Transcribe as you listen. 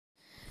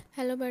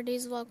Hello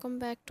buddies, welcome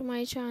back to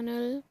my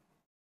channel.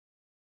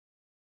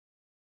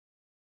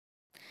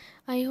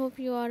 I hope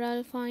you are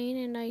all fine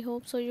and I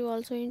hope so you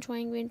also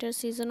enjoying winter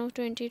season of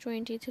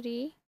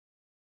 2023.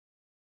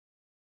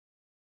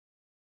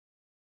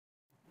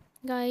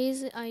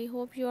 Guys, I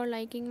hope you are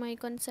liking my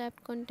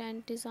concept,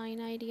 content,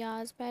 design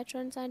ideas,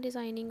 patterns and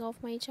designing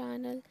of my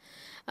channel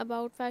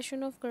about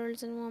fashion of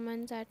girls and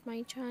women at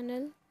my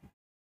channel.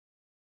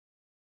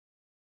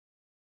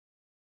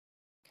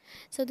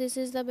 So this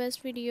is the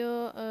best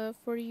video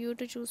for you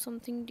to choose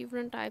something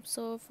different types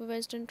of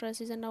western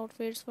dresses and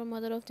outfits for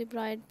mother of the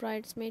bride,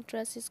 bridesmaid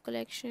dresses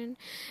collection,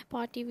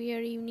 party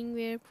wear, evening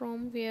wear,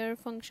 prom wear,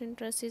 function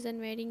dresses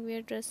and wedding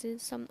wear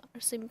dresses. Some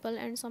are simple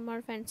and some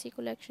are fancy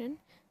collection.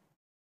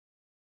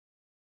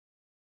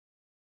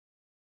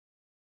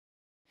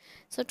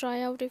 So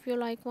try out if you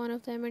like one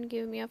of them and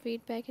give me a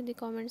feedback in the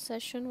comment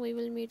section. We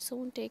will meet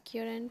soon. Take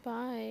care and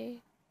bye.